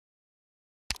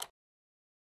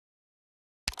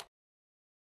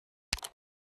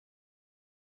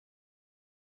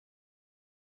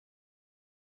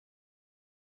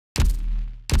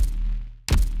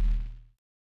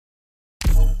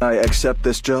I accept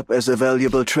this job as a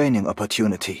valuable training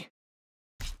opportunity.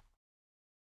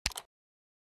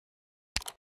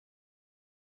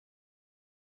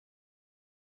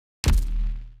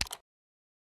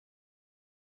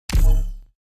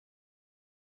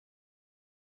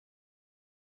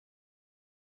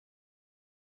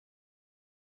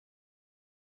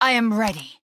 I am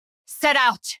ready. Set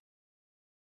out!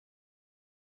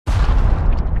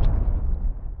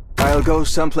 I'll go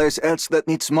someplace else that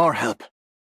needs more help.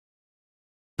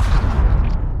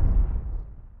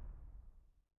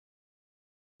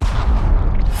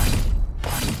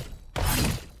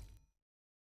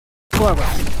 Forward.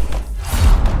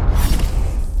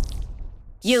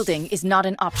 Yielding is not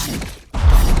an option.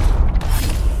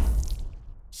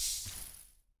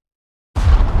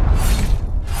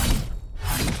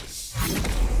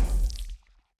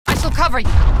 I shall cover you.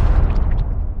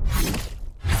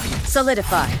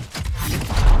 Solidify.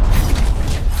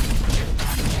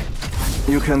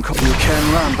 You can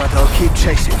run, but I'll keep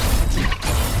chasing.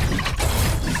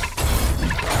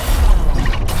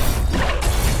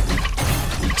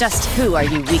 Just who are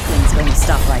you weaklings going to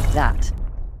stop like that?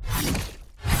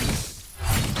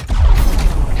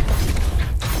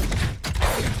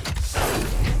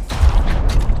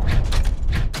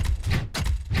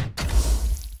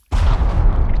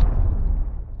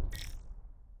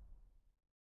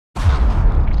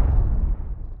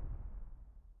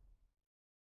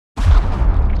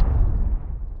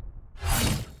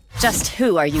 Just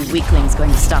who are you weaklings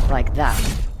going to stop like that?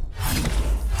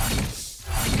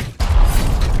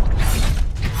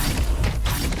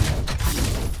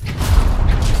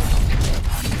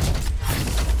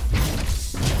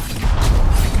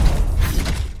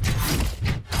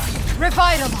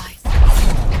 Revitalize!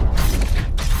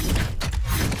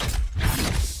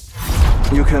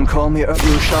 You can call me up.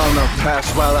 You shall not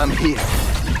pass while I'm here.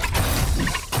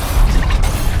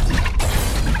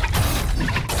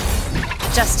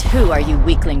 Just who are you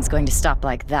weaklings going to stop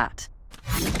like that?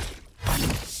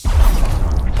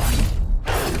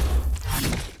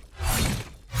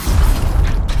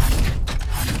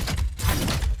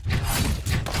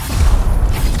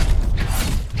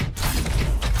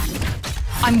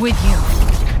 I'm with you.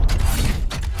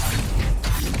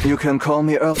 You can call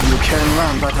me up. You can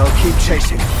run, but I'll keep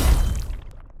chasing.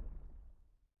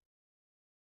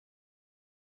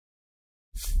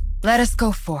 Let us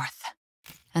go forth.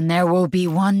 And there will be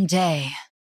one day.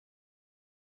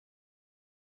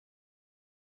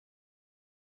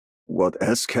 What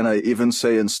else can I even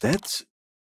say instead?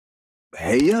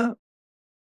 Heya?